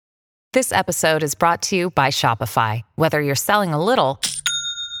This episode is brought to you by Shopify. Whether you're selling a little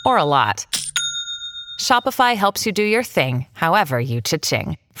or a lot, Shopify helps you do your thing, however you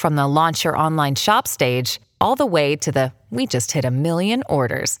cha-ching. From the launch your online shop stage, all the way to the we just hit 1 million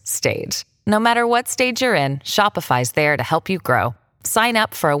orders stage. No matter what stage you're in, Shopify's there to help you grow. Sign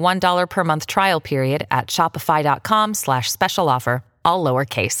up for a $1 per month trial period at shopify.com/special offer, all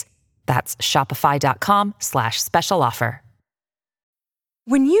lowercase. That's shopify.com/special offer.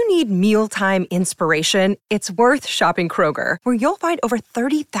 When you need mealtime inspiration, it's worth shopping Kroger, where you'll find over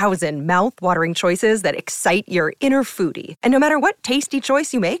 30,000 mouth-watering choices that excite your inner foodie. And no matter what tasty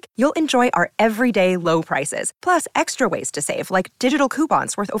choice you make, you'll enjoy our everyday low prices, plus extra ways to save, like digital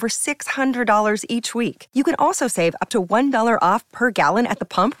coupons worth over $600 each week. You can also save up to $1 off per gallon at the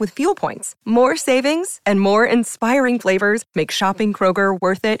pump with fuel points. More savings and more inspiring flavors make shopping Kroger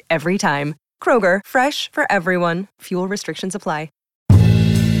worth it every time. Kroger, fresh for everyone. Fuel restrictions apply.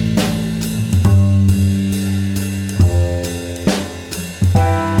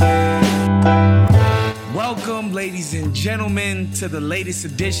 Welcome, ladies and gentlemen, to the latest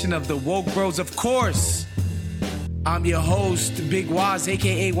edition of the Woke Bros. Of course, I'm your host, Big Waz,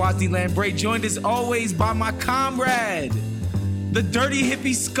 a.k.a. Wazzy Lambre, joined as always by my comrade, the dirty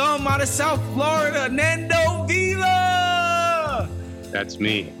hippie scum out of South Florida, Nando Vila! That's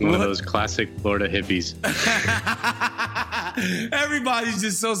me, one of those classic Florida hippies. Everybody's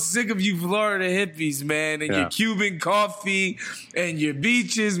just so sick of you Florida hippies, man, and your Cuban coffee and your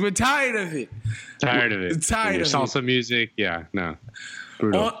beaches. We're tired of it. Tired of it. Tired your of salsa it. music, no.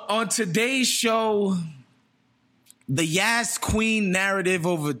 Brutal. On today's show, the Yas Queen narrative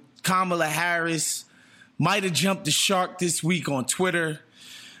over Kamala Harris might have jumped the shark this week on Twitter.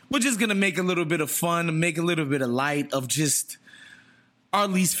 We're just going to make a little bit of fun, make a little bit of light of just our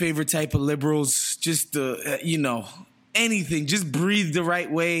least favorite type of liberals. Just, anything. Just breathe the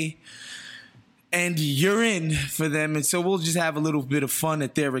right way. And you're in for them. And so we'll just have a little bit of fun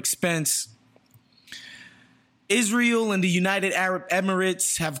at their expense. Israel and the United Arab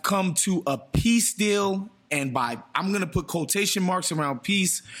Emirates have come to a peace deal. And I'm going to put quotation marks around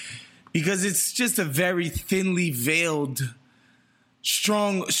peace because it's just a very thinly veiled,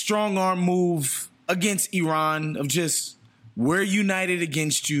 strong arm move against Iran of just, we're united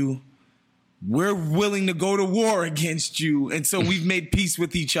against you. We're willing to go to war against you. And so we've made peace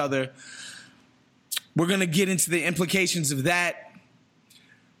with each other. We're going to get into the implications of that.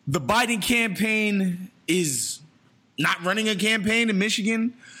 The Biden campaign is not running a campaign in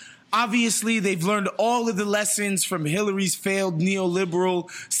Michigan. Obviously, they've learned all of the lessons from Hillary's failed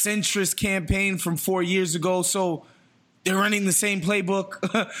neoliberal centrist campaign from 4 years ago. So they're running the same playbook.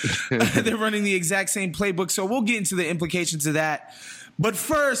 They're running the exact same playbook. So we'll get into the implications of that. But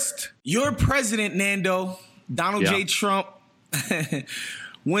first, your president, Nando, Donald J. Trump,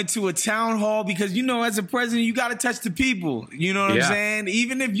 went to a town hall because, as a president, you got to touch the people. You know what I'm saying?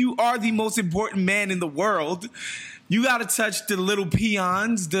 Even if you are the most important man in the world, you got to touch the little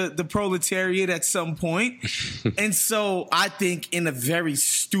peons, the proletariat at some point. And so I think in a very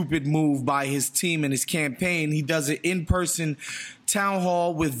stupid move by his team and his campaign, he does an in-person town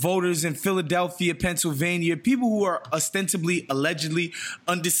hall with voters in Philadelphia, Pennsylvania, people who are ostensibly, allegedly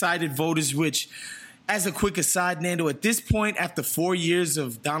undecided voters, which, as a quick aside, Nando, at this point, after 4 years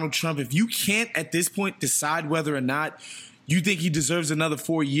of Donald Trump, if you can't at this point decide whether or not you think he deserves another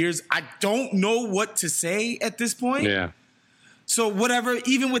 4 years, I don't know what to say at this point. Yeah. So whatever,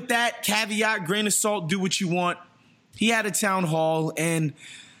 even with that caveat, grain of salt, do what you want. He had a town hall, and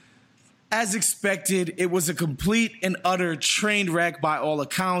as expected, it was a complete and utter train wreck by all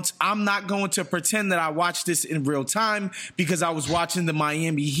accounts. I'm not going to pretend that I watched this in real time because I was watching the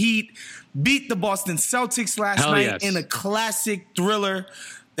Miami Heat beat the Boston Celtics last night in a classic thriller.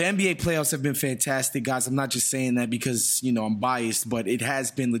 The NBA playoffs have been fantastic, guys. I'm not just saying that because, I'm biased, but it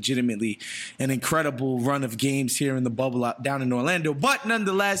has been legitimately an incredible run of games here in the bubble down in Orlando. But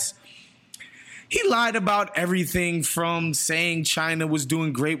nonetheless, he lied about everything from saying China was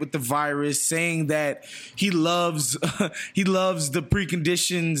doing great with the virus, saying that he loves the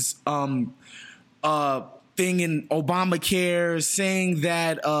preconditions thing in Obamacare, saying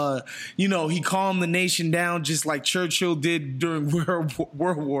that he calmed the nation down just like Churchill did during World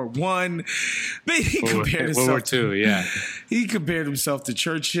War I. He compared himself World War II, yeah. He compared himself to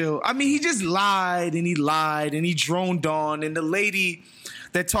Churchill. I mean, he just lied and he droned on, and the lady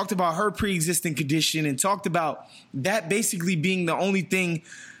that talked about her pre-existing condition and talked about that basically being the only thing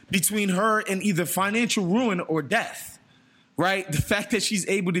between her and either financial ruin or death, right? The fact that she's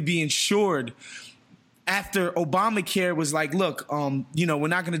able to be insured after Obamacare was like, look, you know, we're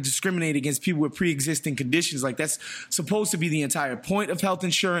not going to discriminate against people with pre-existing conditions. Like, that's supposed to be the entire point of health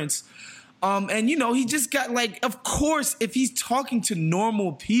insurance. And, you know, he just got like, of course, if he's talking to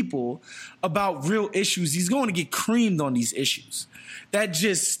normal people about real issues, he's going to get creamed on these issues.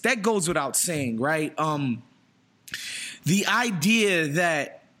 That goes without saying, right? The idea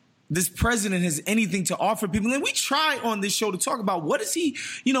that this president has anything to offer people, and we try on this show to talk about what does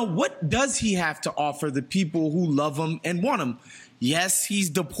he have to offer the people who love him and want him? Yes, he's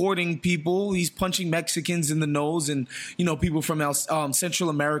deporting people. He's punching Mexicans in the nose and, you know, people from Central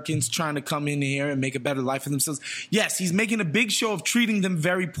Americans trying to come in here and make a better life for themselves. Yes, he's making a big show of treating them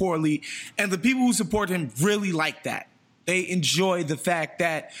very poorly. And the people who support him really like that. They enjoy the fact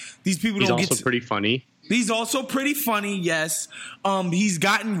that these people don't get to... He's also pretty funny. He's also pretty funny, yes. He's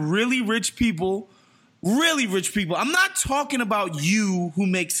gotten really rich people. I'm not talking about you who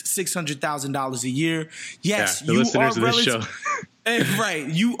makes $600,000 a year. Yes, yeah, you are relatively right.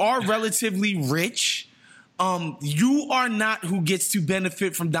 You are relatively rich. You are not who gets to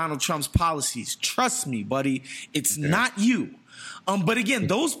benefit from Donald Trump's policies. Trust me, buddy. It's not you. But again,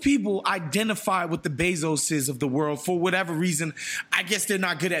 those people identify with the Bezoses of the world for whatever reason. I guess they're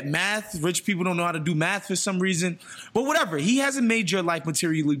not good at math. Rich people don't know how to do math for some reason. But whatever. He hasn't made your life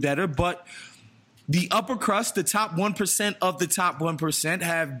materially better. But the upper crust, the top 1% of the top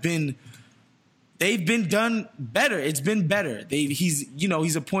 1% they've been done better. It's been better.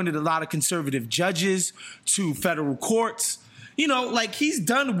 He's appointed a lot of conservative judges to federal courts. You know, like, he's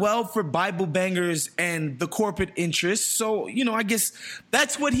done well for Bible bangers and the corporate interests. So, you know, I guess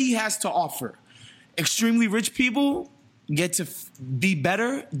that's what he has to offer. Extremely rich people get to do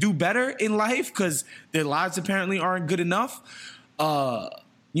better in life because their lives apparently aren't good enough.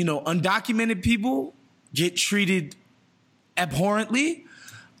 You know, undocumented people get treated abhorrently.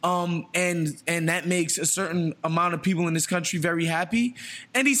 And that makes a certain amount of people in this country very happy.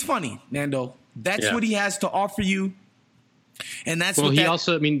 And he's funny, Nando. That's what he has to offer you. And that's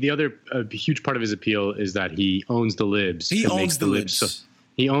the other huge part of his appeal is that he owns the libs. He owns the libs. So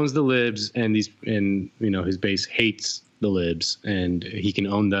he owns the libs, and his base hates the libs, and he can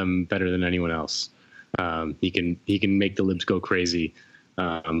own them better than anyone else. He can make the libs go crazy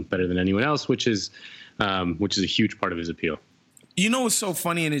better than anyone else, which is a huge part of his appeal. You know what's so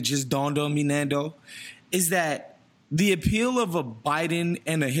funny, and it just dawned on me, Nando, is that the appeal of a Biden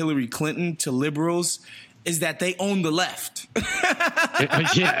and a Hillary Clinton to liberals is that they own the left.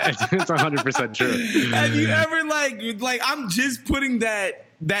 Yeah, it's 100% true. Have you ever like I'm just putting that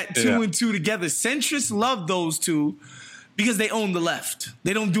two and two together. Centrists love those two because they own the left.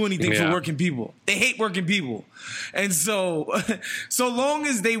 They don't do anything for working people. They hate working people. And so long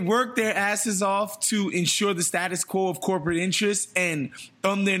as they work their asses off to ensure the status quo of corporate interests and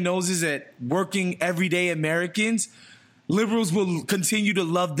thumb their noses at working everyday Americans, liberals will continue to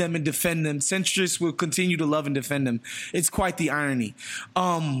love them and defend them. Centrists will continue to love and defend them. It's quite the irony.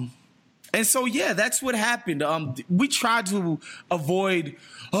 And so, that's what happened. We tried to avoid,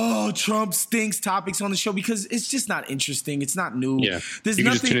 Trump stinks topics on the show because it's just not interesting. It's not new. Yeah, you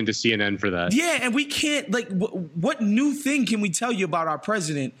can just tune into CNN for that. Yeah, and we can't, what new thing can we tell you about our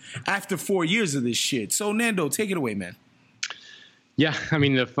president after 4 years of this shit? So, Nando, take it away, man. Yeah, I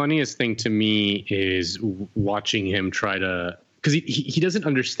mean, the funniest thing to me is watching him try to, because he doesn't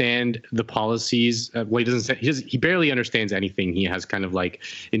understand the policies. He barely understands anything. He has kind of like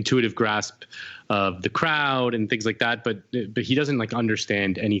intuitive grasp of the crowd and things like that, but he doesn't like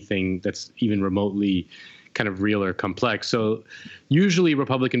understand anything that's even remotely kind of real or complex. So usually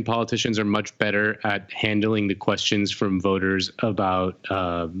Republican politicians are much better at handling the questions from voters about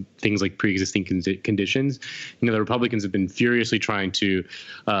things like pre-existing conditions. You know, the Republicans have been furiously trying to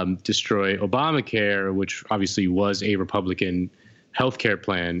destroy Obamacare, which obviously was a Republican healthcare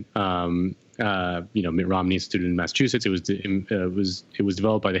plan. Mitt Romney Institute in Massachusetts. It was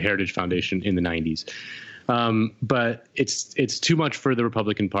developed by the Heritage Foundation in the 90s. But it's too much for the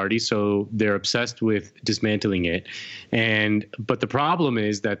Republican Party, so they're obsessed with dismantling it. But the problem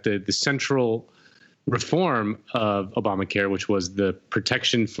is that the central reform of Obamacare, which was the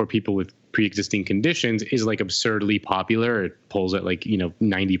protection for people with pre-existing conditions, is like absurdly popular. It polls at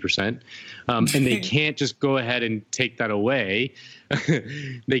 90%. And they can't just go ahead and take that away.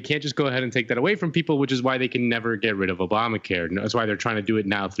 They can't just go ahead and take that away from people, which is why they can never get rid of Obamacare. That's why they're trying to do it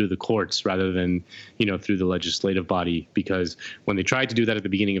now through the courts rather than, through the legislative body. Because when they tried to do that at the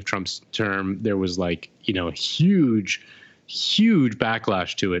beginning of Trump's term, there was huge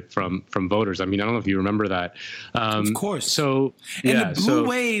backlash to it from voters. I mean, I don't know if you remember that. Of course. So, and the blue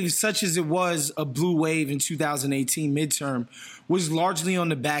wave, such as it was a blue wave in 2018 midterm, was largely on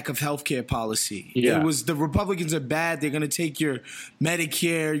the back of healthcare policy. Yeah. It was the Republicans are bad. They're going to take your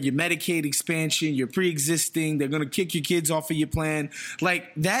Medicare, your Medicaid expansion, your pre-existing. They're going to kick your kids off of your plan.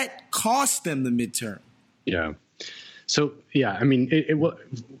 Like, that cost them the midterm. Yeah. So, yeah, I mean, it will,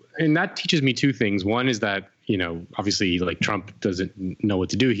 and that teaches me two things. One is that, you know, obviously, like, Trump doesn't know what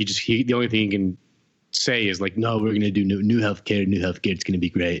to do. The only thing he can say is like, no, we're going to do new healthcare. It's going to be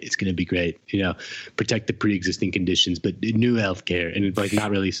great. It's going to be great. You know, protect the pre-existing conditions, but new healthcare, and like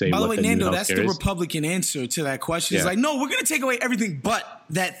not really say. By the way, the Nando, that's the Republican answer to that question. It's like, no, we're going to take away everything but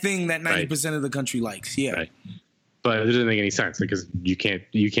that thing that 90% of the country likes. Yeah. Right. But it doesn't make any sense because you can't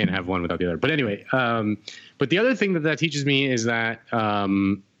have one without the other. But anyway, but the other thing that teaches me is that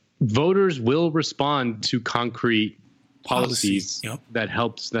voters will respond to concrete policies that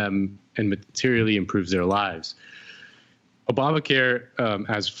helps them and materially improves their lives. Obamacare,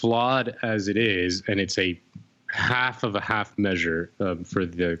 as flawed as it is, and it's a half measure for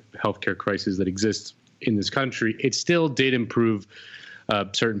the healthcare crisis that exists in this country, it still did improve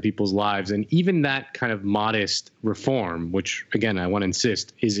certain people's lives. And even that kind of modest reform, which, again, I want to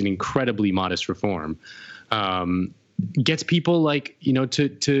insist is an incredibly modest reform, gets people like, you know,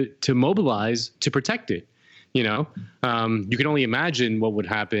 to mobilize to protect it. You know, you can only imagine what would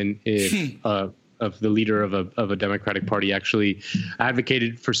happen if of the leader of a Democratic Party actually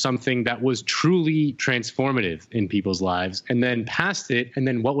advocated for something that was truly transformative in people's lives and then passed it. And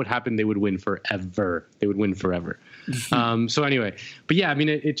then what would happen? They would win forever. So anyway, but yeah, I mean,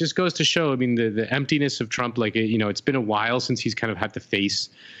 it just goes to show, I mean, the emptiness of Trump, like, you know, it's been a while since he's kind of had to face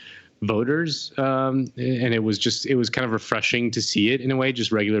voters. And it was kind of refreshing to see it in a way,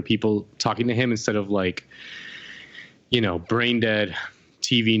 just regular people talking to him instead of like, you know, brain dead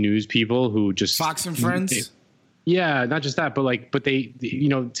TV news people who just Fox and Friends. Yeah, not just that, but they, you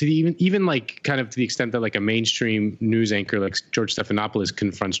know, to even like kind of to the extent that like a mainstream news anchor like George Stephanopoulos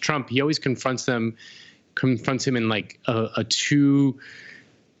confronts Trump, he always confronts him in like a two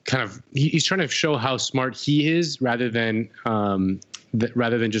kind of, he's trying to show how smart he is rather than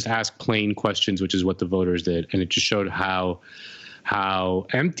just ask plain questions, which is what the voters did, and it just showed how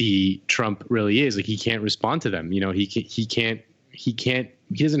empty Trump really is. Like, he can't respond to them. You know, he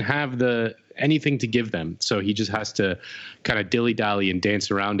doesn't have anything to give them. So he just has to kind of dilly dally and dance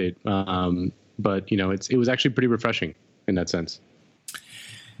around it. But you know, it was actually pretty refreshing in that sense.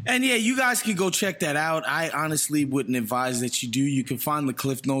 And yeah, you guys can go check that out. I honestly wouldn't advise that you do. You can find the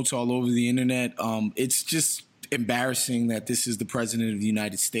Cliff Notes all over the internet. It's just embarrassing that this is the president of the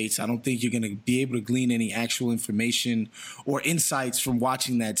United States. I don't think you're going to be able to glean any actual information or insights from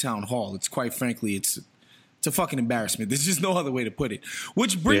watching that town hall. It's quite frankly, it's a fucking embarrassment. There's just no other way to put it.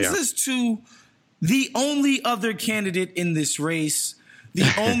 Which brings us to the only other candidate in this race,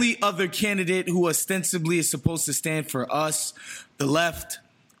 the only other candidate who ostensibly is supposed to stand for us, the left,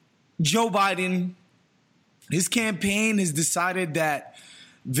 Joe Biden. His campaign has decided that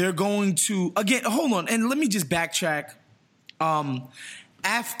they're going to, again, hold on, and let me just backtrack.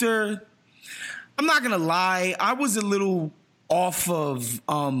 After, I'm not going to lie, I was a little off of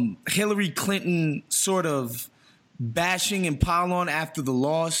Hillary Clinton sort of bashing and pile on after the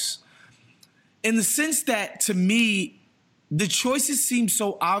loss, in the sense that, to me, the choices seem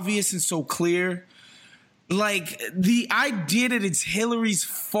so obvious and so clear. Like, the idea that it's Hillary's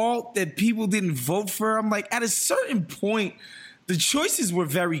fault that people didn't vote for her, I'm like, at a certain point, the choices were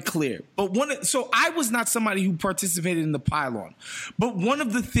very clear. So I was not somebody who participated in the pile-on. But one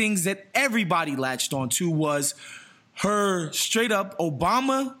of the things that everybody latched onto was her straight up,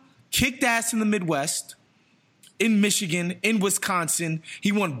 Obama kicked ass in the Midwest, in Michigan, in Wisconsin.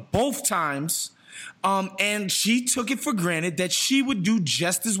 He won both times. And she took it for granted that she would do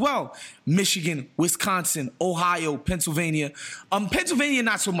just as well. Michigan, Wisconsin, Ohio, Pennsylvania. Pennsylvania,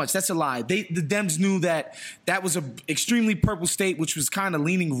 not so much. That's a lie. The Dems knew that was an extremely purple state, which was kind of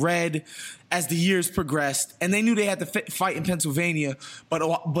leaning red as the years progressed. And they knew they had to fight in Pennsylvania.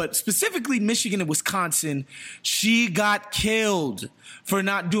 But specifically Michigan and Wisconsin, she got killed for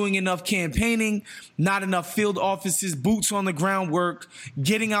not doing enough campaigning, not enough field offices, boots on the ground work,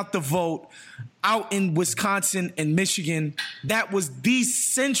 getting out the vote. Out in Wisconsin and Michigan, that was the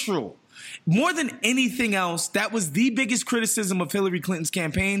central. More than anything else, that was the biggest criticism of Hillary Clinton's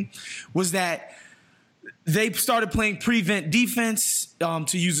campaign, was that they started playing prevent defense,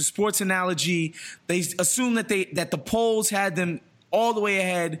 to use a sports analogy. They assumed that the polls had them all the way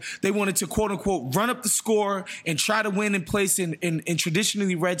ahead. They wanted to, quote unquote, run up the score and try to win in place in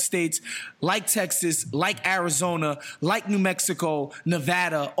traditionally red states like Texas, like Arizona, like New Mexico,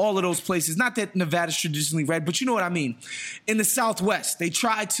 Nevada, all of those places. Not that Nevada's traditionally red, but you know what I mean. In the Southwest, they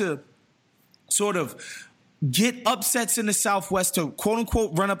tried to sort of get upsets in the Southwest to, quote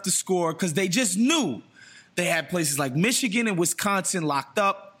unquote, run up the score because they just knew they had places like Michigan and Wisconsin locked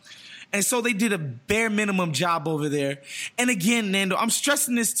up. And so they did a bare minimum job over there. And again, Nando, I'm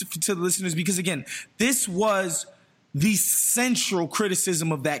stressing this to the listeners because, again, this was the central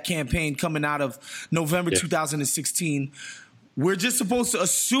criticism of that campaign coming out of November 2016. We're just supposed to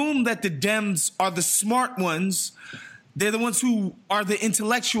assume that the Dems are the smart ones. They're the ones who are the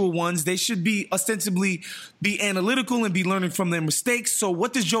intellectual ones. They should be ostensibly be analytical and be learning from their mistakes. So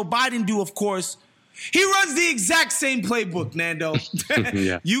what does Joe Biden do? Of course, he runs the exact same playbook, Nando.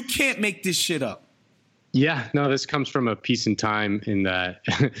 Yeah. You can't make this shit up. Yeah, no, this comes from a piece in Time in that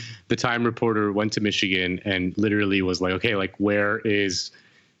the Time reporter went to Michigan and literally was like, okay, like, where is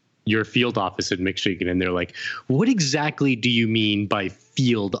your field office in Michigan? And they're like, what exactly do you mean by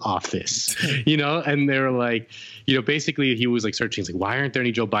field office? You know, and they're like, you know, basically he was like searching, like, why aren't there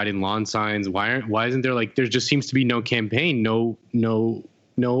any Joe Biden lawn signs? Why isn't there, like, there just seems to be no campaign, no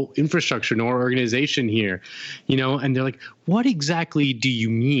infrastructure, no organization here, you know? And they're like, what exactly do you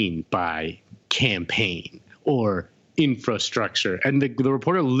mean by campaign or infrastructure? And the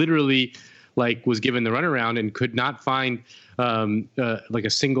reporter literally, like, was given the runaround and could not find like a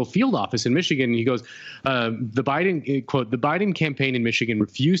single field office in Michigan. And he goes, the Biden campaign in Michigan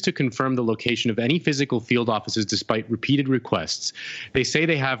refused to confirm the location of any physical field offices despite repeated requests. They say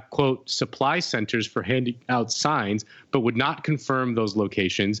they have, quote, supply centers for handing out signs, but would not confirm those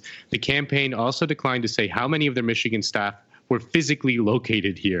locations. The campaign also declined to say how many of their Michigan staff were physically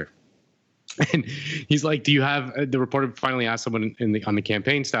located here. And he's like, do you have, the reporter finally asked someone on the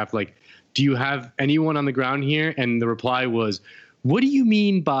campaign staff, like, do you have anyone on the ground here? And the reply was, what do you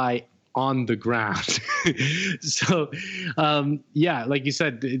mean by on the ground? So, yeah, like you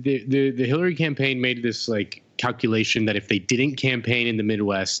said, the Hillary campaign made this, like, calculation that if they didn't campaign in the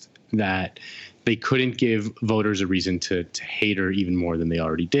Midwest, that they couldn't give voters a reason to hate her even more than they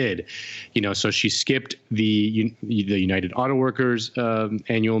already did. You know, so she skipped the United Auto Workers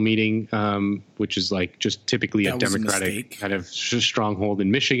annual meeting, which is, like, just typically a Democratic kind of stronghold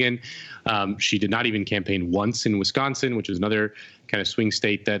in Michigan. She did not even campaign once in Wisconsin, which was another kind of swing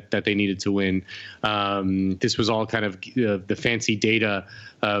state that they needed to win. This was all kind of the fancy data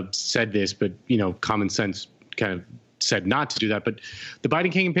said this, but, you know, common sense kind of said not to do that. But the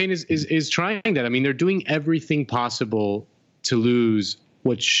Biden campaign is trying that. I mean, they're doing everything possible to lose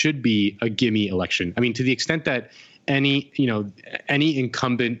what should be a gimme election. I mean, to the extent that any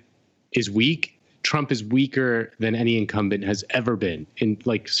incumbent is weak, Trump is weaker than any incumbent has ever been, in,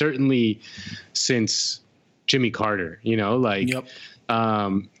 like, certainly since Jimmy Carter, you know, like, yep.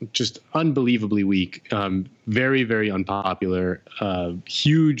 Just unbelievably weak, very, very unpopular,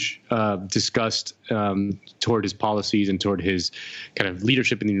 huge disgust toward his policies and toward his kind of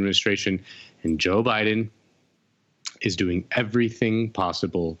leadership in the administration. And Joe Biden is doing everything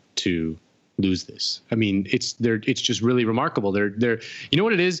possible to lose this. I mean, it's just really remarkable. They're you know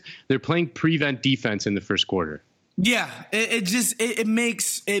what it is? They're playing prevent defense in the first quarter. Yeah, it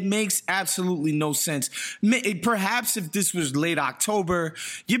makes absolutely no sense. Perhaps if this was late October,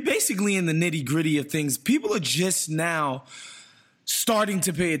 you're basically in the nitty gritty of things. People are just now starting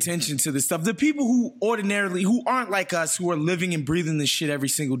to pay attention to this stuff. The people who aren't like us, who are living and breathing this shit every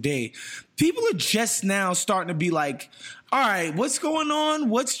single day, people are just now starting to be like, all right, what's going on?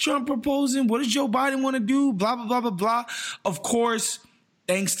 What's Trump proposing? What does Joe Biden want to do? Blah, blah, blah, blah, blah. Of course,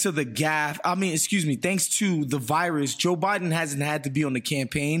 thanks to the virus, Joe Biden hasn't had to be on the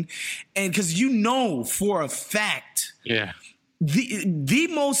campaign. And because you know for a fact, yeah, the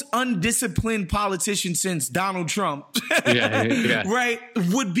most undisciplined politician since Donald Trump, yeah. Right,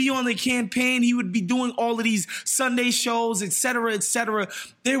 would be on the campaign. He would be doing all of these Sunday shows, et cetera, et cetera.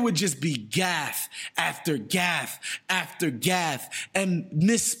 There would just be gaffe after gaffe after gaffe and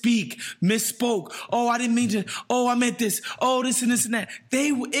misspoke. Oh, I didn't mean to. Oh, I meant this. Oh, this and this and that.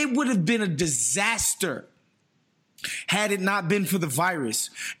 It would have been a disaster had it not been for the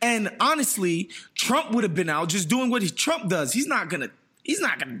virus. And honestly, Trump would have been out just doing what Trump does. He's not gonna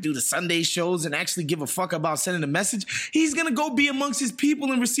do the Sunday shows and actually give a fuck about sending a message. He's gonna go be amongst his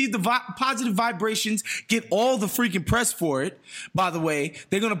people and receive the positive vibrations, get all the freaking press for it. By the way,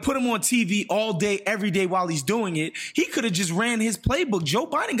 they're gonna put him on TV all day, every day while he's doing it. He could have just ran his playbook. Joe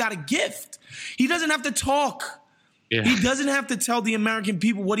Biden got a gift. He doesn't have to talk. Yeah. He doesn't have to tell the American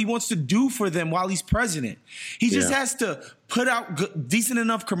people what he wants to do for them while he's president. He just has to put out decent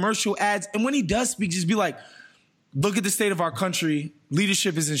enough commercial ads. And when he does speak, just be like, look at the state of our country.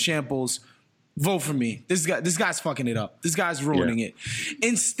 Leadership is in shambles. Vote for me. This guy's fucking it up. This guy's ruining it.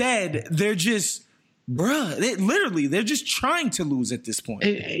 Instead, they're just, they're just trying to lose at this point.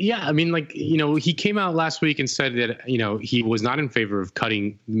 Yeah, I mean, like, he came out last week and said that, he was not in favor of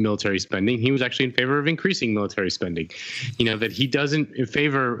cutting military spending. He was actually in favor of increasing military spending. That he doesn't in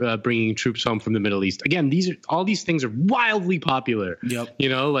favor bringing troops home from the Middle East. Again, all these things are wildly popular. Yep.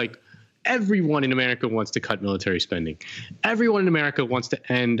 Like everyone in America wants to cut military spending. Everyone in America wants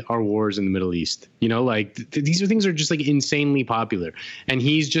to end our wars in the Middle East. These things are just like insanely popular. And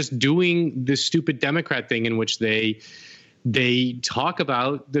he's just doing this stupid Democrat thing in which they talk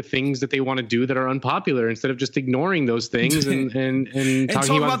about the things that they want to do that are unpopular instead of just ignoring those things and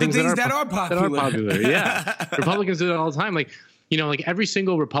talking about the things that are popular. Yeah. Republicans do that all the time. Like every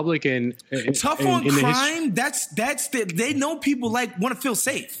single Republican tough on crime. They know people want to feel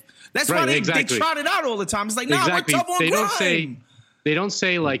safe. That's why they trot it out all the time. It's like, we're tough on crime. They don't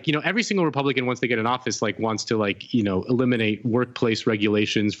say every single Republican once they get in office wants to eliminate workplace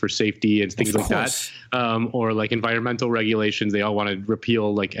regulations for safety and things like that, or environmental regulations. They all want to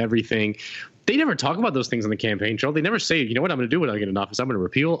repeal everything. They never talk about those things on the campaign trail. They never say, you know what I'm going to do when I get in office? I'm going to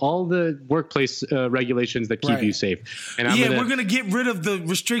repeal all the workplace regulations that keep you safe. And we're going to get rid of the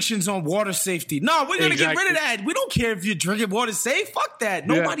restrictions on water safety. No, we're going to get rid of that. We don't care if you're drinking water safe. Fuck that.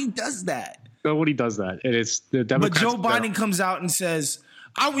 Nobody does that. Nobody does that. And it's the Democrats. But Joe Biden comes out and says,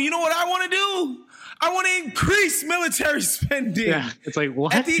 you know what I want to do? I want to increase military spending. Yeah, it's like,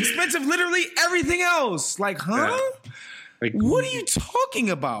 what? At the expense of literally everything else. Huh? Yeah. What are you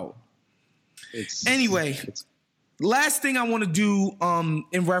talking about? Last thing I want to do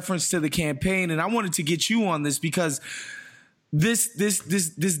in reference to the campaign, and I wanted to get you on this because this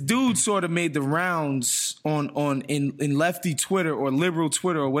dude sort of made the rounds in lefty Twitter or liberal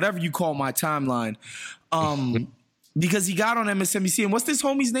Twitter or whatever you call my timeline, because he got on MSNBC. And what's this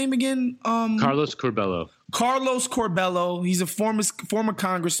homie's name again? Carlos Curbelo. Carlos Curbelo. He's a former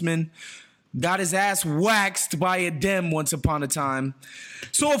congressman. Got his ass waxed by a Dem once upon a time.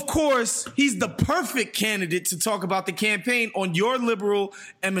 So, of course, he's the perfect candidate to talk about the campaign on your liberal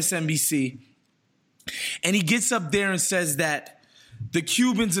MSNBC. And he gets up there and says that the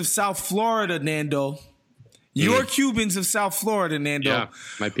Cubans of South Florida, Nando, your Cubans of South Florida, Nando. Yeah,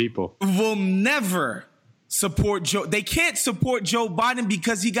 my people. Will never support Joe. They can't support Joe Biden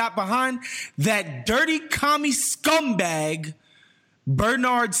because he got behind that dirty commie scumbag,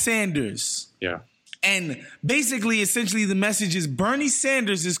 Bernard Sanders. Yeah. And basically, essentially, the message is Bernie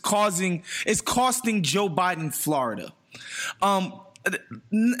Sanders is costing Joe Biden Florida.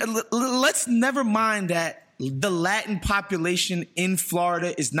 Let's never mind that the Latin population in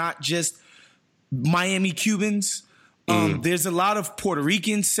Florida is not just Miami Cubans. There's a lot of Puerto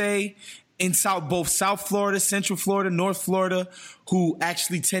Ricans, say, in both South Florida, Central Florida, North Florida, who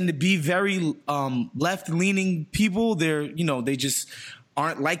actually tend to be very left-leaning people. They just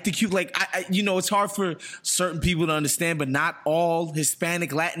aren't like the Cuban. It's hard for certain people to understand, but not all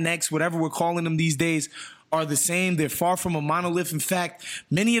Hispanic, Latinx, whatever we're calling them these days, are the same. They're far from a monolith. In fact,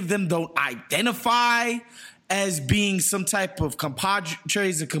 many of them don't identify as being some type of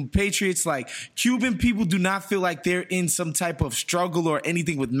compadres or compatriots. Like Cuban people do not feel like they're in some type of struggle or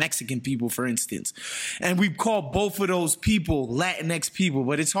anything with Mexican people, for instance. And we call both of those people Latinx people,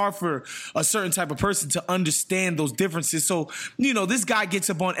 but it's hard for a certain type of person to understand those differences. So, this guy gets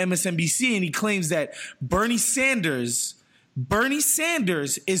up on MSNBC and he claims that Bernie Sanders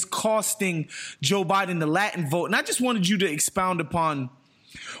is costing Joe Biden the Latin vote. And I just wanted you to expound upon,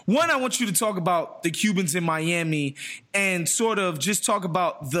 one, I want you to talk about the Cubans in Miami and sort of just talk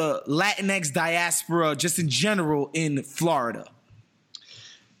about the Latinx diaspora just in general in Florida.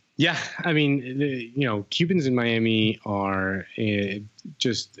 Yeah, I mean, Cubans in Miami are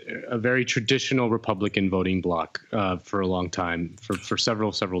just a very traditional Republican voting bloc for a long time, for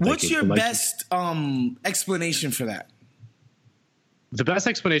several decades. What's your best explanation for that? The best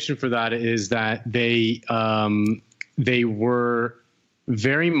explanation for that is that they were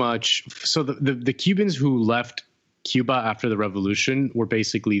very much so. The Cubans who left Cuba after the revolution were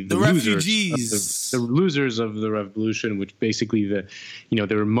basically the losers, refugees, the losers of the revolution, which basically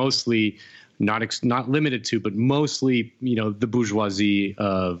they were mostly not limited to, but mostly the bourgeoisie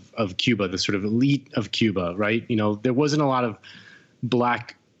of Cuba, the sort of elite of Cuba, right? There wasn't a lot of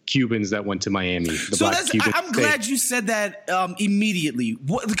black Cubans that went to Miami. I'm glad you said that immediately,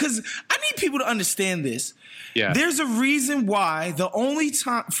 because I need people to understand this. Yeah. There's a reason why the only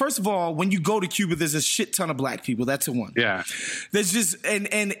time, first of all, when you go to Cuba, there's a shit ton of black people. That's a one. Yeah. There's just, and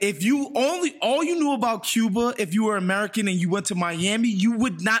if you all you knew about Cuba, if you were American and you went to Miami, you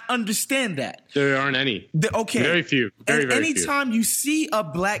would not understand that. There aren't any. Okay. Very few. Very few. Anytime you see a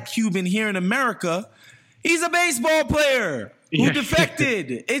black Cuban here in America, he's a baseball player who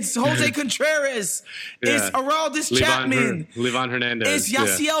defected. It's Jose Contreras. Yeah. It's Aroldis Chapman. Livan Hernandez. It's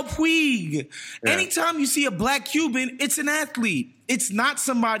Yasiel Puig. Yeah. Anytime you see a black Cuban, it's an athlete. It's not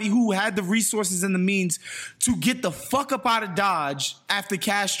somebody who had the resources and the means to get the fuck up out of Dodge after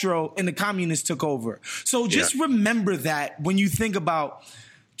Castro and the communists took over. So just remember that when you think about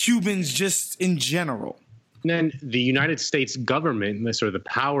Cubans just in general. And then the United States government, the sort of the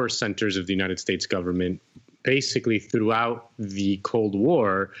power centers of the United States government, basically throughout the Cold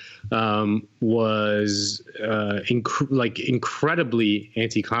War, was incredibly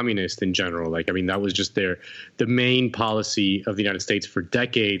anti-communist in general. Like, I mean, that was just the main policy of the United States for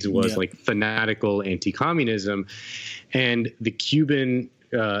decades was like fanatical anti-communism, and the Cuban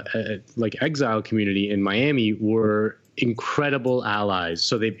exile community in Miami were incredible allies.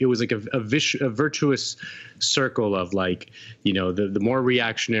 So it was like a virtuous circle of like, you know, the more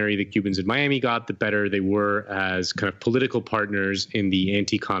reactionary the Cubans in Miami got, the better they were as kind of political partners in the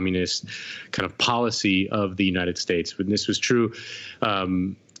anti-communist kind of policy of the United States. And this was true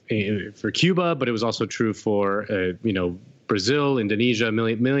for Cuba, but it was also true for, Brazil, Indonesia, a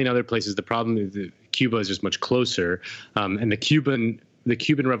million other places. The problem is that Cuba is just much closer. And the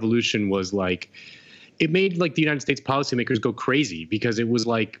Cuban Revolution was like, it made like the United States policymakers go crazy because it was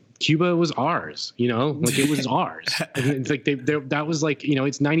like Cuba was ours, you know, like it was ours. And it's like that was like, you know,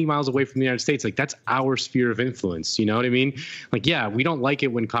 it's 90 miles away from the United States. Like that's our sphere of influence. You know what I mean? Like, yeah, we don't like it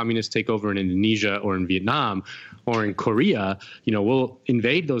when communists take over in Indonesia or in Vietnam or in Korea. You know, we'll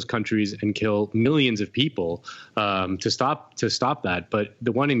invade those countries and kill millions of people to stop that. But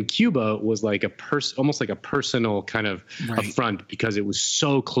the one in Cuba was like almost like a personal kind of affront because it was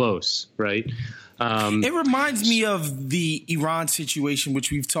so close, right? It reminds me of the Iran situation, which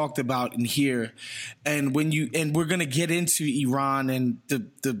we've talked about in here, and we're going to get into Iran and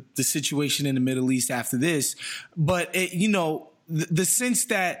the situation in the Middle East after this. But the sense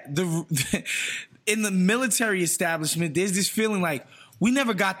that in the military establishment, there's this feeling like we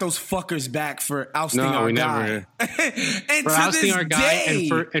never got those fuckers back for ousting our guy. And for ousting our guy,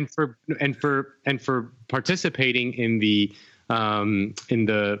 and for participating in the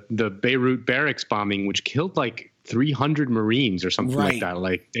Beirut barracks bombing, which killed like 300 Marines or something like that.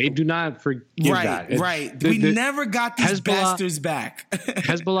 Like they do not forgive that. We never got these bastards back.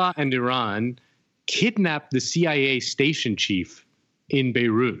 Hezbollah and Iran kidnapped the CIA station chief in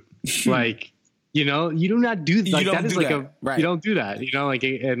Beirut. Like, you know, you do not do like that. You don't do that. You know, like,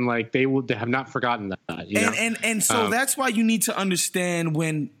 and like they have not forgotten that. You know? And so that's why you need to understand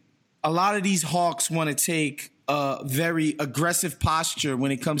when a lot of these hawks want to take a very aggressive posture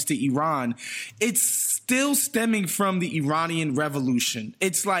when it comes to Iran, it's still stemming from the Iranian Revolution.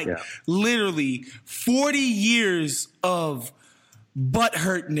 It's like literally 40 years of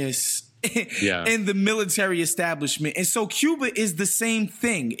butthurtness in the military establishment. And so Cuba is the same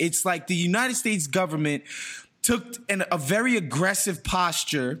thing. It's like the United States government took a very aggressive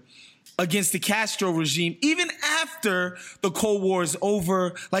posture against the Castro regime, even after the Cold War is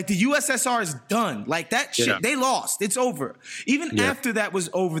over. Like the USSR is done. Like that shit, they lost. It's over. Even after that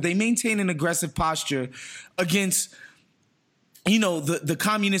was over, they maintained an aggressive posture against, you know, the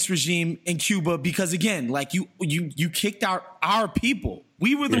communist regime in Cuba because, again, like you kicked out our people.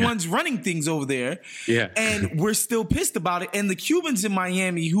 We were the ones running things over there, and we're still pissed about it. And the Cubans in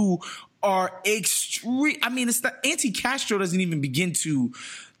Miami who are extreme. I mean, it's the anti-Castro doesn't even begin to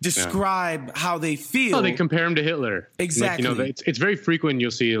describe how they feel. Oh, they compare him to Hitler. Exactly. Like, you know, it's very frequent.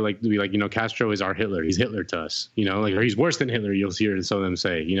 You'll see you know, Castro is our Hitler. He's Hitler to us. You know, like, or he's worse than Hitler. You'll hear some of them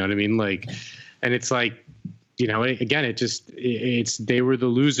say. You know what I mean? Like, and it's like, you know, again, it's they were the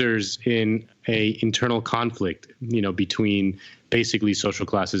losers in a internal conflict, you know, between basically social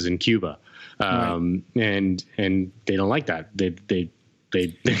classes in Cuba, and they don't like that. They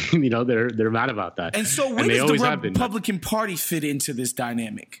you know, they're mad about that. And so where does the Republican Party fit into this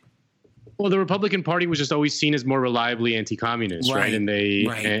dynamic? Well, the Republican Party was just always seen as more reliably anti-communist, right? And they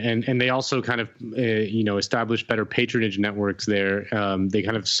and they also kind of you know, established better patronage networks there. They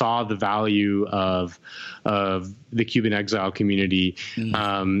kind of saw the value of the Cuban exile community,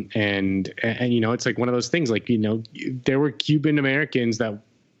 and you know, it's like one of those things. Like, you know, there were Cuban Americans that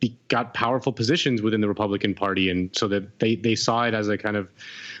got powerful positions within the Republican Party, and so that they saw it as a kind of,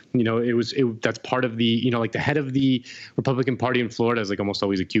 that's part of the, like the head of the Republican Party in Florida is like almost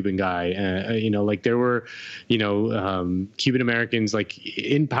always a Cuban guy. Like there were, Cuban Americans like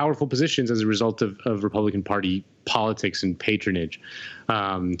in powerful positions as a result of Republican Party politics and patronage.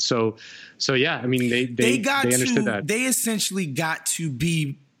 So yeah, I mean, they understood that. They essentially got to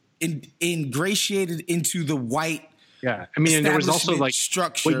be ingratiated into the white. Yeah, I mean, and there was also like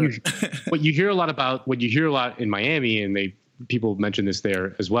structure. What you hear a lot in Miami, and people mention this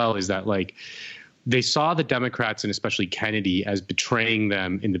there as well, is that like they saw the Democrats and especially Kennedy as betraying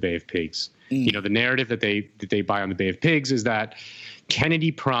them in the Bay of Pigs. The narrative that they buy on the Bay of Pigs is that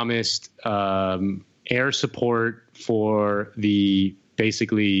Kennedy promised air support for the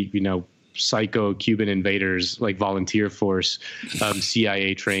basically, psycho Cuban invaders, like volunteer force,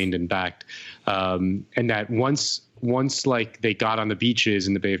 CIA trained and backed, and that once like they got on the beaches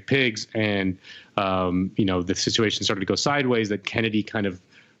in the Bay of Pigs and the situation started to go sideways, that Kennedy kind of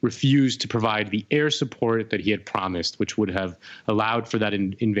refused to provide the air support that he had promised, which would have allowed for that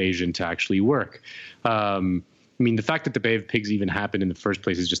invasion to actually work. I mean, the fact that the Bay of Pigs even happened in the first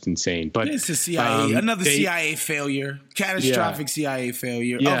place is just insane. But it's a CIA, CIA failure, catastrophic CIA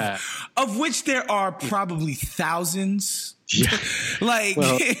failure, of which there are probably thousands. Yeah. Like,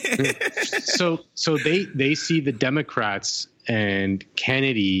 well, so they see the Democrats and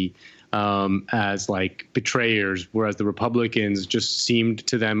Kennedy as like betrayers, whereas the Republicans just seemed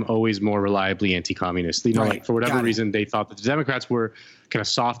to them always more reliably anti-communist. Like for whatever reason, they thought that the Democrats were kind of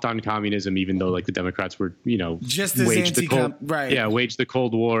soft on communism, even though like the Democrats were, just as waged the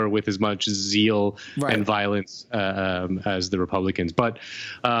Cold War with as much zeal and violence as the Republicans. But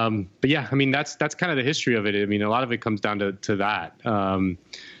yeah, I mean that's kind of the history of it. I mean, a lot of it comes down to that. All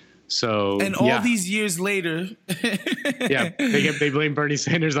these years later, they blame Bernie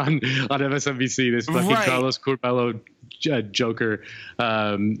Sanders on MSNBC. This fucking Carlos Curbelo joker,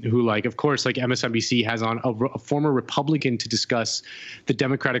 who, like, of course, like MSNBC has on a former Republican to discuss the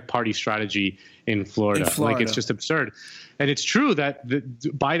Democratic Party strategy in Florida. Like, it's just absurd. And it's true that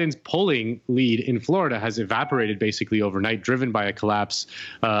Biden's polling lead in Florida has evaporated basically overnight, driven by a collapse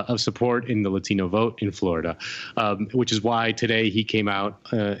of support in the Latino vote in Florida, which is why today he came out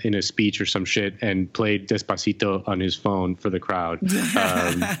in a speech or some shit and played Despacito on his phone for the crowd.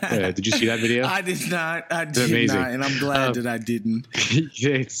 Did you see that video? I did not. And I'm glad that I didn't.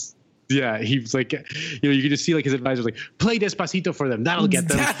 Yeah, he was like, you can just see like his advisors like, play Despacito for them. That'll get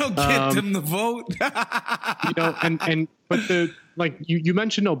them. That'll get them the vote. But you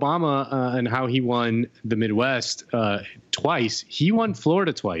mentioned Obama and how he won the Midwest twice. He won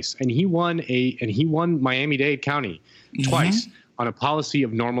Florida twice, and he won Miami-Dade County twice on a policy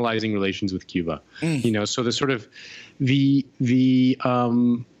of normalizing relations with Cuba. So the sort of the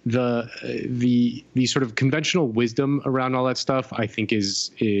sort of conventional wisdom around all that stuff, I think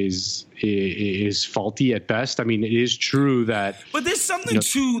is faulty at best. I mean, it is true that, but there's something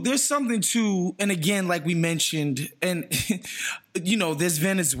to, and again, like we mentioned, and there's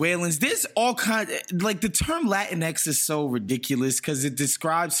Venezuelans, there's all kinds, like the term Latinx is so ridiculous because it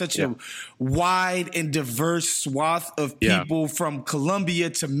describes such a wide and diverse swath of people from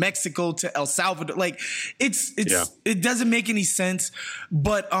Colombia to Mexico to El Salvador. Like it doesn't make any sense,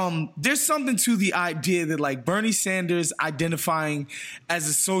 but there's something to the idea that like Bernie Sanders identifying as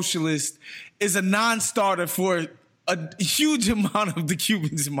a socialist is a non-starter for a huge amount of the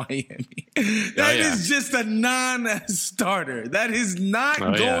Cubans in Miami. That is just a non-starter. That is not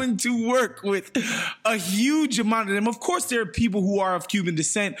going to work with a huge amount of them. Of course, there are people who are of Cuban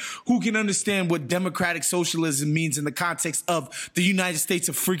descent who can understand what democratic socialism means in the context of the United States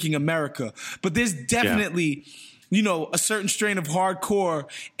of freaking America. But there's definitely a certain strain of hardcore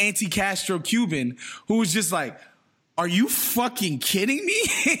anti-Castro Cuban who is just like, are you fucking kidding me?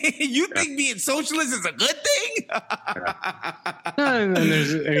 You think being socialist is a good thing? And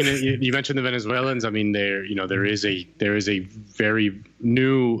you mentioned the Venezuelans. I mean, there is a very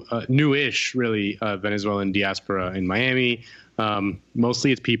newish, really, Venezuelan diaspora in Miami.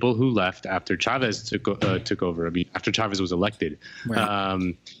 Mostly it's people who left after Chavez took over. I mean, after Chavez was elected,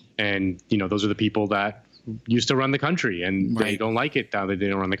 and those are the people that used to run the country, and they don't like it now that they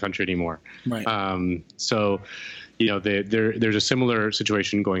don't run the country anymore. So. There's a similar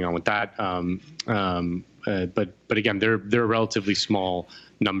situation going on with that. But again, they're a relatively small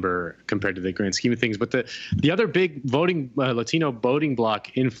number compared to the grand scheme of things. But the other big Latino voting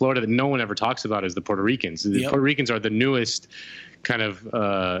bloc in Florida that no one ever talks about is the Puerto Ricans. The Puerto Ricans are the newest kind of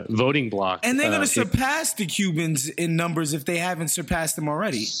voting bloc. And they're going to surpass the Cubans in numbers if they haven't surpassed them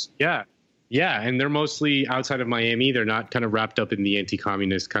already. Yeah. Yeah, and they're mostly outside of Miami. They're not kind of wrapped up in the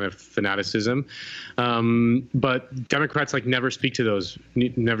anti-communist kind of fanaticism. But Democrats never speak to those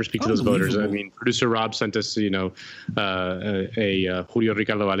voters. I mean, producer Rob sent us, a Julio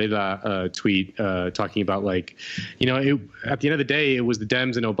Ricardo Varela tweet talking about at the end of the day, it was the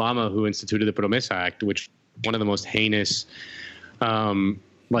Dems and Obama who instituted the Promesa Act, which one of the most heinous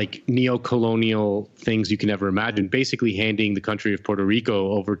neo-colonial things you can ever imagine, basically handing the country of Puerto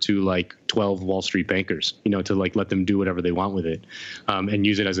Rico over to 12 Wall Street bankers, to let them do whatever they want with it, and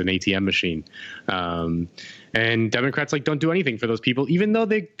use it as an ATM machine. And Democrats don't do anything for those people, even though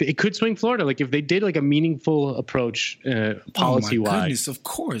it could swing Florida. If they did a meaningful approach policy-wise, of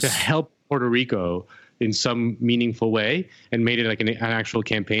course, to help Puerto Rico in some meaningful way and made it an actual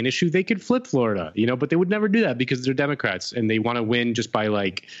campaign issue, they could flip Florida, but they would never do that because they're Democrats and they want to win just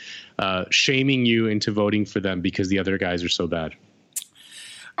by shaming you into voting for them because the other guys are so bad.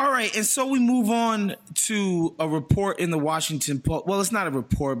 All right. And so we move on to a report in the Washington Post. Well, it's not a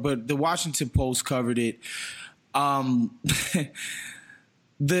report, but the Washington Post covered it. The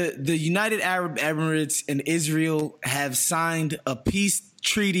United Arab Emirates and Israel have signed a peace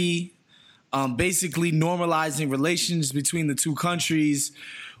treaty, basically normalizing relations between the two countries,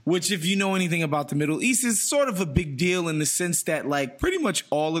 which, if you know anything about the Middle East, is sort of a big deal in the sense that pretty much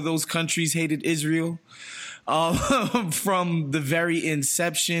all of those countries hated Israel from the very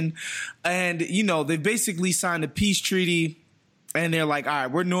inception. And, they've basically signed a peace treaty and they're like, all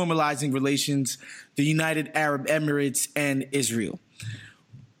right, we're normalizing relations, the United Arab Emirates and Israel.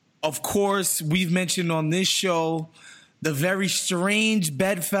 Of course, we've mentioned on this show the very strange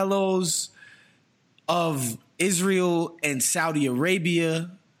bedfellows of Israel and Saudi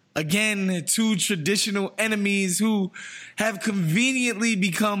Arabia. Again, two traditional enemies who have conveniently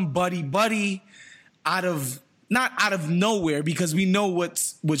become buddy-buddy not out of nowhere, because we know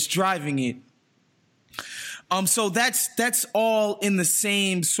what's driving it. So that's all in the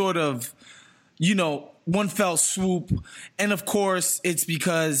same sort of, one fell swoop. And of course, it's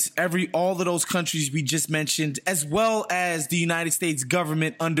because all of those countries we just mentioned, as well as the United States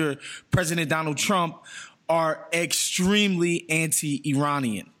government under President Donald Trump, are extremely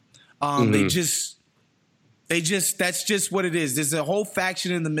anti-Iranian. That's just what it is. There's a whole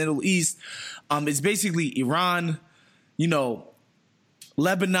faction in the Middle East. It's basically Iran,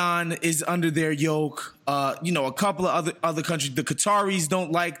 Lebanon is under their yoke. A couple of other countries. The Qataris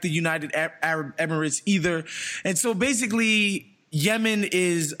don't like the United Arab Emirates either. And so basically Yemen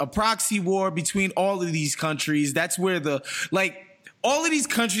is a proxy war between all of these countries. That's where all of these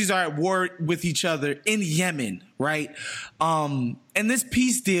countries are at war with each other in Yemen, right? And this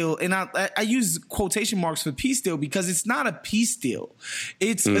peace deal, and I use quotation marks for peace deal because it's not a peace deal.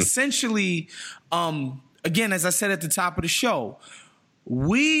 It's essentially, again, as I said at the top of the show,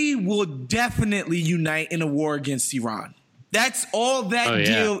 we will definitely unite in a war against Iran. That's all that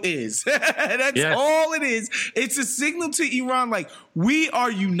deal is. That's all it is. It's a signal to Iran, we are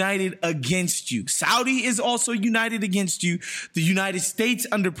united against you. Saudi is also united against you. The United States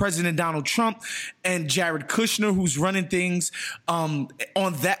under President Donald Trump and Jared Kushner, who's running things on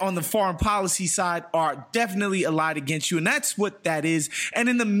the foreign policy side, are definitely allied against you. And that's what that is. And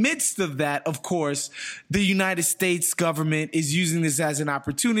in the midst of that, of course, the United States government is using this as an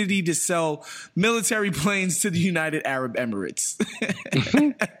opportunity to sell military planes to the United Arab Emirates.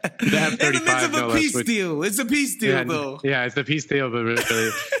 In the midst of a peace deal. It's a peace deal, though. Yeah, it's the peace deal, but really,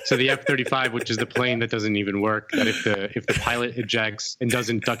 so the F-35, which is the plane that doesn't even work, that if the pilot ejects and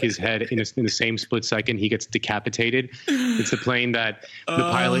doesn't duck his head in the same split second, he gets decapitated. It's the plane that the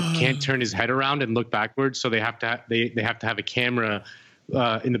pilot can't turn his head around and look backwards, so they have to have a camera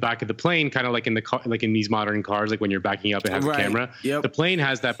in the back of the plane, kind of like in the car, like in these modern cars, when you're backing up, it has a camera. Yep. The plane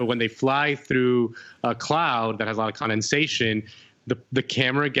has that, but when they fly through a cloud that has a lot of condensation, the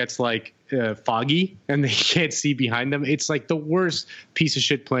camera gets foggy and they can't see behind them. It's the worst piece of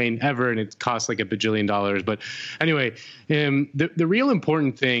shit plane ever, and it costs $1 bajillion. But anyway, the real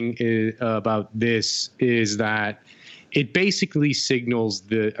important thing about this is that it basically signals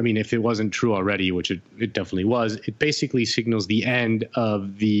if it wasn't true already, which it definitely was, it basically signals the end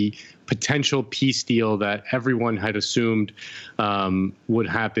of the potential peace deal that everyone had assumed would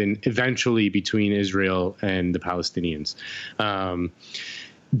happen eventually between Israel and the Palestinians.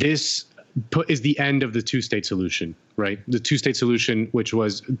 This is the end of the two-state solution, right? The two-state solution, which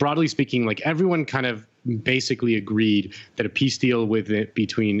was, broadly speaking, everyone kind of basically agreed that a peace deal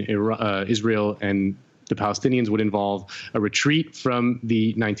between Israel and the Palestinians would involve a retreat from the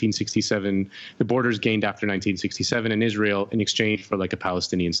 1967, the borders gained after 1967 in Israel in exchange for a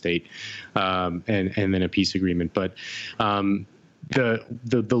Palestinian state, and then a peace agreement. But the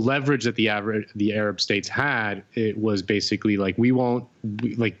leverage that the Arab states had, it was basically like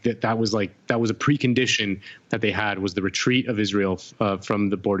that was a precondition that they had, was the retreat of Israel from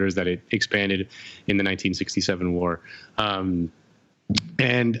the borders that it expanded in the 1967 war.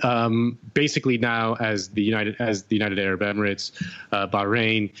 Basically now, as the United Arab Emirates,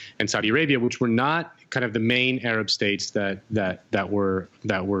 Bahrain, and Saudi Arabia, which were not kind of the main Arab states that were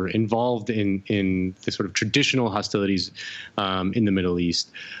involved in the sort of traditional hostilities in the Middle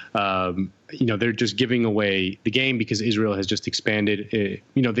East, they're just giving away the game because Israel has just expanded.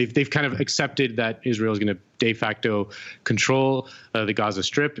 They've kind of accepted that Israel is going to de facto control the Gaza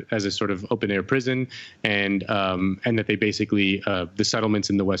Strip as a sort of open air prison, and that they basically the settlements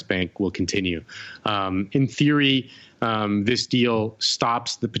in the West Bank will continue. In theory, this deal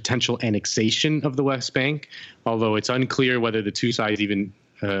stops the potential annexation of the West Bank, although it's unclear whether the two sides even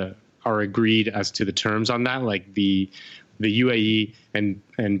are agreed as to the terms on that. Like the UAE and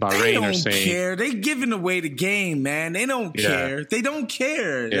Bahrain are saying they don't care. They're giving away the game, man. They don't care. They don't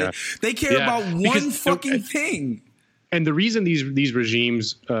care. Yeah. They care about one fucking thing. And the reason these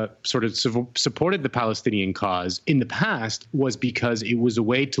regimes sort of supported the Palestinian cause in the past was because it was a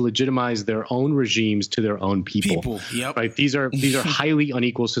way to legitimize their own regimes to their own people. Yep. Right? These are highly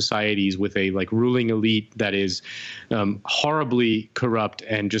unequal societies with a ruling elite that is horribly corrupt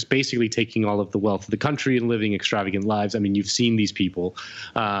and just basically taking all of the wealth of the country and living extravagant lives. I mean, you've seen these people,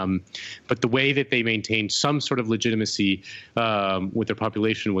 but the way that they maintained some sort of legitimacy with their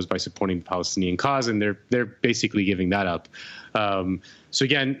population was by supporting the Palestinian cause, and they're basically giving that up. So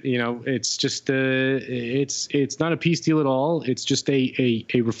again, it's just it's not a peace deal at all. It's just a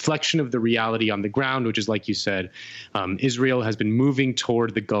reflection of the reality on the ground, which is, like you said, Israel has been moving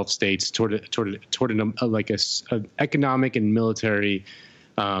toward the Gulf states, toward an economic and military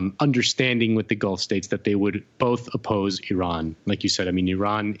understanding with the Gulf states that they would both oppose Iran. Like you said, I mean,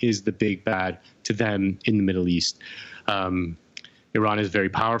 Iran is the big bad to them in the Middle East. Iran is very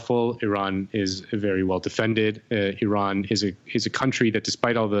powerful. Iran is very well defended. Iran is a country that,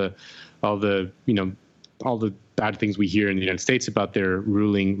 despite all the bad things we hear in the United States about their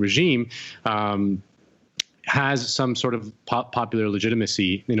ruling regime, has some sort of popular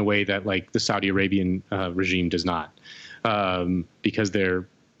legitimacy in a way that the Saudi Arabian regime does not, because they're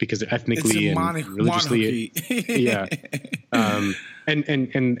ethnically and religiously,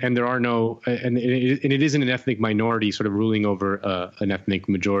 and there are no, and it isn't an ethnic minority sort of ruling over an ethnic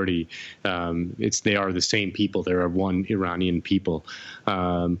majority. They are the same people. There are one Iranian people.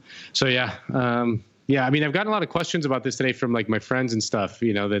 I mean, I've gotten a lot of questions about this today from my friends and stuff.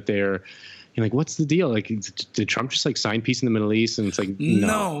 That they're. What's the deal? Did Trump just sign peace in the Middle East? And it's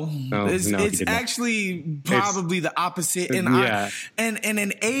no. It's actually probably the opposite. And and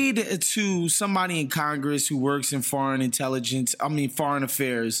an aide to somebody in Congress who works in foreign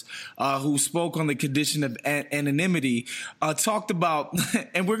affairs, who spoke on the condition of anonymity, talked about,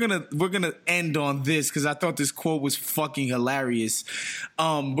 and we're gonna end on this because I thought this quote was fucking hilarious.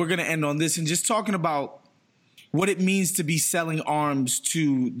 We're gonna end on this and just talking about what it means to be selling arms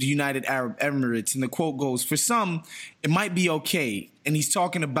to the United Arab Emirates. And the quote goes, "For some, it might be okay." And he's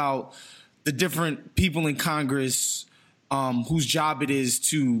talking about the different people in Congress whose job it is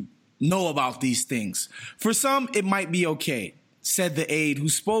to know about these things. "For some, it might be okay," said the aide, who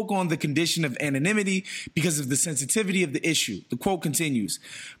spoke on the condition of anonymity because of the sensitivity of the issue. The quote continues,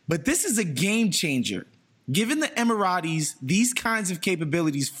 "But this is a game changer. Given the Emiratis these kinds of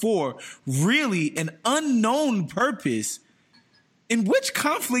capabilities for really an unknown purpose, in which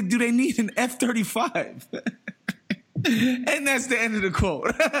conflict do they need an F-35? And that's the end of the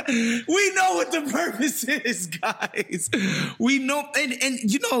quote. We know what the purpose is, guys. We know,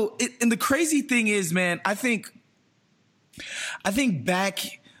 and the crazy thing is, man, I think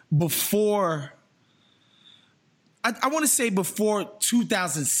back before, I want to say before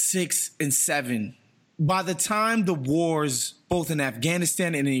 2006 and 7, by the time the wars, both in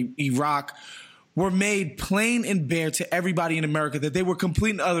Afghanistan and in Iraq, were made plain and bare to everybody in America that they were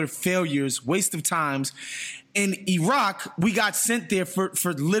complete and utter failures, waste of times. In Iraq, we got sent there for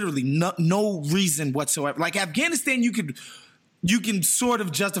literally no reason whatsoever. Like Afghanistan, you can sort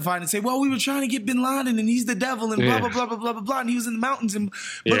of justify it and say, well, we were trying to get bin Laden and he's the devil and blah, blah, blah, blah, blah, blah, blah. And he was in the mountains.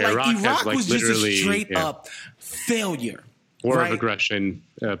 But Iraq was just a straight up failure. War of aggression,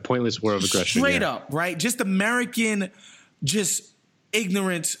 pointless war of aggression. Straight up, right? Just American, just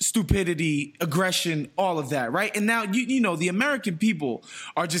ignorance, stupidity, aggression, all of that, right? And now, the American people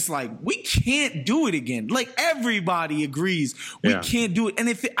are just like, we can't do it again. Like, everybody agrees we can't do it. And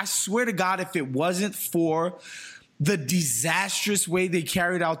I swear to God, if it wasn't for the disastrous way they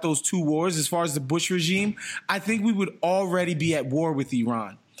carried out those two wars, as far as the Bush regime, I think we would already be at war with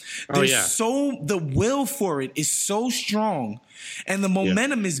Iran. The will for it is so strong, and the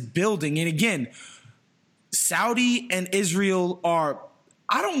momentum is building. And again, Saudi and Israel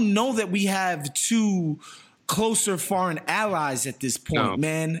I don't know that we have two closer foreign allies at this point,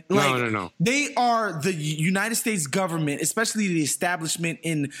 man. No. They are the United States government, especially the establishment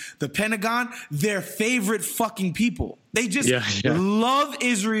in the Pentagon, their favorite fucking people. They just love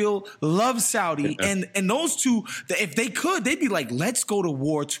Israel, love Saudi, and those two, if they could, they'd be like, let's go to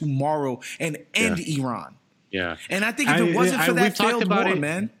war tomorrow and end Iran. Yeah. And I think if it wasn't for that failed war,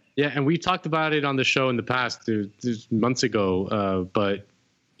 man. Yeah, and we've talked about it on the show in the past, months ago, but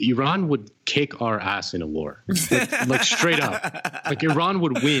Iran would kick our ass in a war, like straight up. Like Iran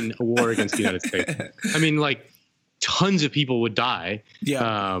would win a war against the United States. I mean, like tons of people would die.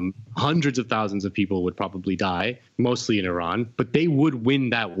 Yeah. Hundreds of thousands of people would probably die, mostly in Iran, but they would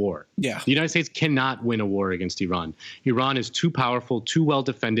win that war. Yeah. The United States cannot win a war against Iran. Iran is too powerful, too well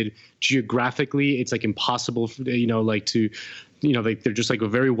defended. Geographically, it's like impossible, they're just like a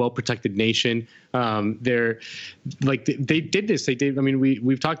very well protected nation. They're like they did this. They did. I mean,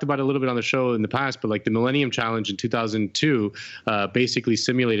 we've talked about it a little bit on the show in the past, but like the Millennium Challenge in 2002 basically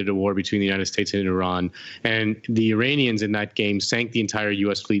simulated a war between the United States and Iran, and the Iranians in that game sank the entire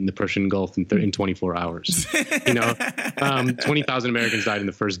U.S. fleet in the Persian Gulf in 24 hours. 20,000 Americans died in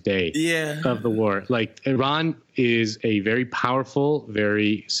the first day of the war. Like Iran is a very powerful,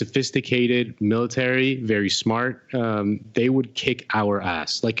 very sophisticated military, very smart. They would kick our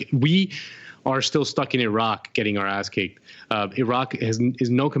ass. Like we are still stuck in Iraq getting our ass kicked. Iraq is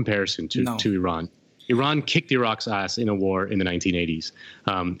no comparison to Iran. Iran kicked Iraq's ass in a war in the 1980s,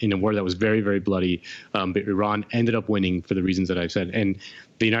 in a war that was very, very bloody. But Iran ended up winning for the reasons that I've said. And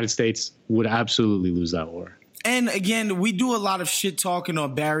the United States would absolutely lose that war. And again, we do a lot of shit talking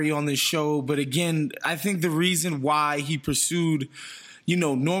on Barry on this show. But again, I think the reason why he pursued,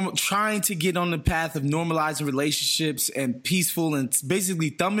 trying to get on the path of normalizing relationships and peaceful and basically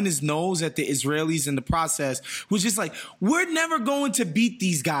thumbing his nose at the Israelis in the process was just like, we're never going to beat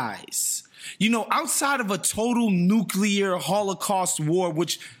these guys. Outside of a total nuclear Holocaust war,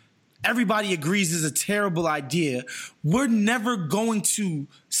 which everybody agrees is a terrible idea, we're never going to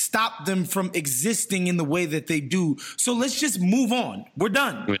stop them from existing in the way that they do. So let's just move on. We're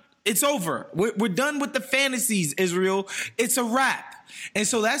done. It's over. We're done with the fantasies, Israel. It's a wrap. And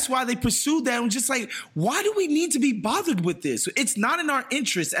so that's why they pursued that. I'm just like, why do we need to be bothered with this? It's not in our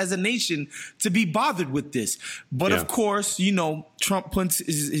interest as a nation to be bothered with this. But of course, Trump puts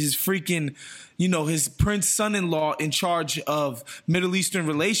his freaking, his prince son-in-law in charge of Middle Eastern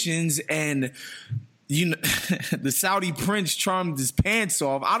relations, and the Saudi prince charmed his pants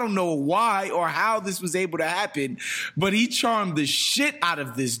off. I don't know why or how this was able to happen, but he charmed the shit out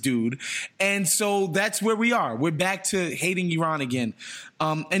of this dude. And so that's where we are. We're back to hating Iran again.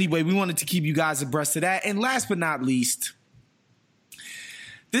 Anyway, we wanted to keep you guys abreast of that. And last but not least,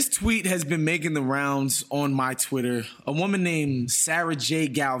 this tweet has been making the rounds on my Twitter. A woman named Sarah J.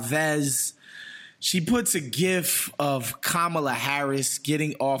 Galvez. She puts a gif of Kamala Harris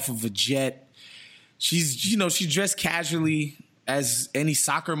getting off of a jet. She's dressed casually as any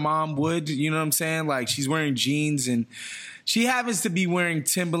soccer mom would, you know what I'm saying? Like, she's wearing jeans, and she happens to be wearing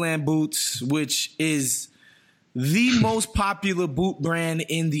Timberland boots, which is the most popular boot brand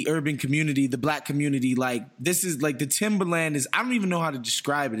in the urban community, the black community. Like, this is like the Timberland is, I don't even know how to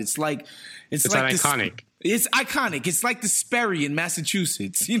describe it. It's like iconic. It's iconic. It's like the Sperry in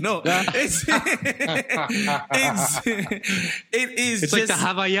Massachusetts. It is. It's just like the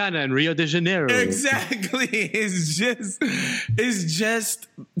Havaiana in Rio de Janeiro. Exactly. It's just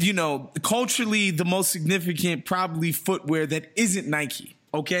culturally the most significant probably footwear that isn't Nike.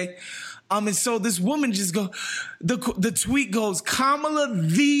 Okay. And so this woman the tweet goes, Kamala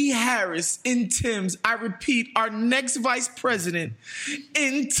V. Harris in Tim's. I repeat, our next vice president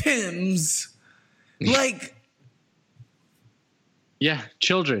in Tim's. Like, yeah,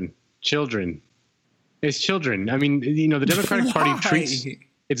 children. It's children. I mean, the Democratic Party treats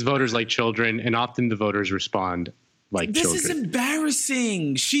its voters like children, and often the voters respond like children. This is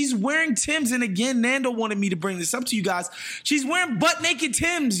embarrassing. She's wearing Timbs, and again, Nando wanted me to bring this up to you guys. She's wearing butt naked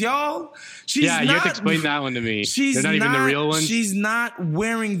Timbs, y'all. You have to explain that one to me. They're not even the real ones. She's not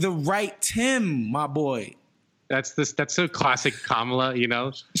wearing the right Tim, my boy. That's so classic Kamala,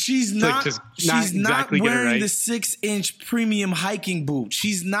 She's not. Like she's not exactly wearing the 6-inch premium hiking boot.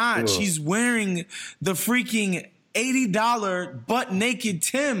 She's not. Ugh. She's wearing the freaking $80 butt naked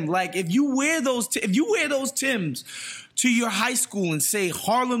Tim. Like if you wear those Tims to your high school and say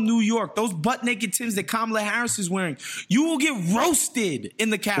Harlem, New York, those butt naked Tims that Kamala Harris is wearing, you will get roasted in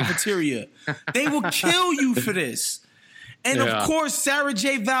the cafeteria. They will kill you for this. And of course, Sarah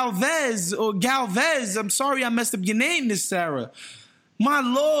J. Galvez, I'm sorry I messed up your name, Miss Sarah. My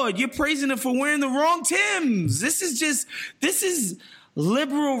Lord, you're praising her for wearing the wrong Tims. This is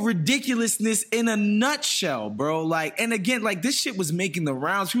liberal ridiculousness in a nutshell, bro. Like, and again, like this shit was making the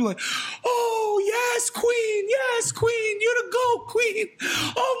rounds. People were like, oh, yes, queen, you're the GOAT, queen.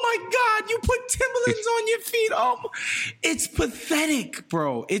 Oh my God, you put Timberlands on your feet. Oh, it's pathetic,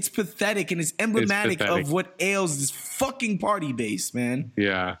 bro. It's pathetic, and it's emblematic of what ails this fucking party base, man.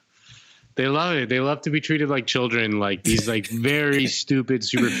 Yeah. They love it. They love to be treated like children, like these like very stupid,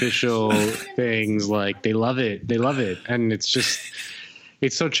 superficial things. Like they love it. They love it. And it's just,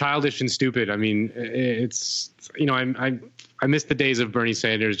 it's so childish and stupid. I mean, it's, you know, I miss the days of Bernie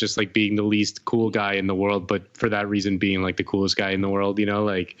Sanders just like being the least cool guy in the world, but for that reason being like the coolest guy in the world, you know,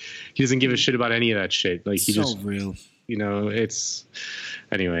 like he doesn't give a shit about any of that shit. Like he just, real. You know, it's,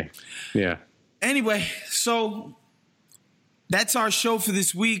 anyway. Yeah. Anyway, so that's our show for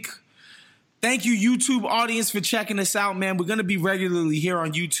this week. Thank you, YouTube audience, for checking us out, man. We're going to be regularly here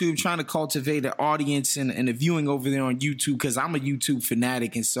on YouTube trying to cultivate an audience and a viewing over there on YouTube because I'm a YouTube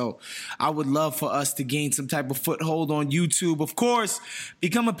fanatic. And so I would love for us to gain some type of foothold on YouTube. Of course,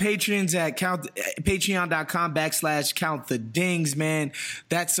 become a patron at patreon.com/countthedings, man.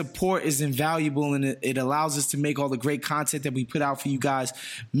 That support is invaluable and it allows us to make all the great content that we put out for you guys.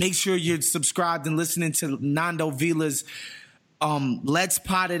 Make sure you're subscribed and listening to Nando Vila's Let's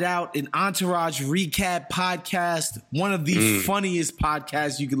Pot It Out, an Entourage recap podcast, one of the funniest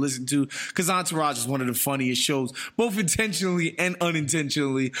podcasts you can listen to because Entourage is one of the funniest shows, both intentionally and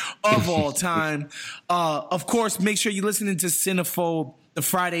unintentionally, of all time. Of course, make sure you're listening to Cinephobe, the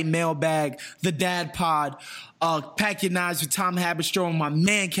Friday Mailbag, the Dad Pod, Pack Your Knives with Tom Haberstroh and my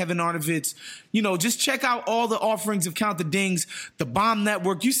man Kevin Arnovitz. You know, just check out all the offerings of Count the Dings, the Bomb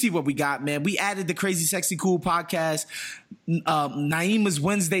Network. You see what we got, man. We added the Crazy Sexy Cool podcast. Naima's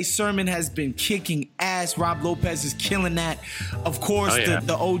Wednesday sermon has been kicking ass. Rob Lopez is killing that. Of course,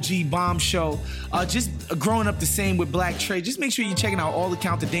 the OG Bomb Show. Just growing up the same with Black Trey. Just make sure you're checking out all the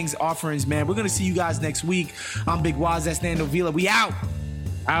Count the Dings offerings, man. We're going to see you guys next week. I'm Big Waz. That's Nando Vila. We out.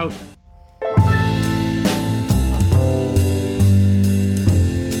 Out.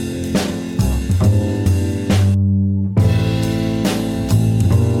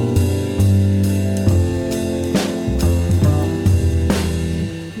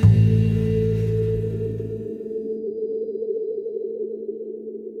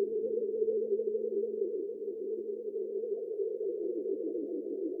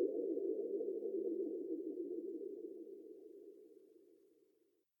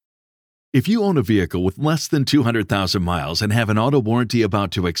 If you own a vehicle with less than 200,000 miles and have an auto warranty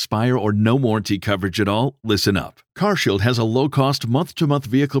about to expire or no warranty coverage at all, listen up. CarShield has a low-cost month-to-month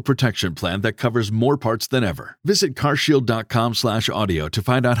vehicle protection plan that covers more parts than ever. Visit carshield.com/audio to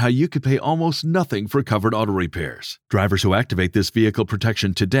find out how you could pay almost nothing for covered auto repairs. Drivers who activate this vehicle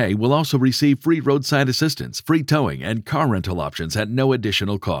protection today will also receive free roadside assistance, free towing, and car rental options at no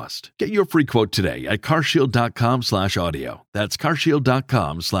additional cost. Get your free quote today at carshield.com/audio. That's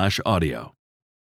carshield.com/audio.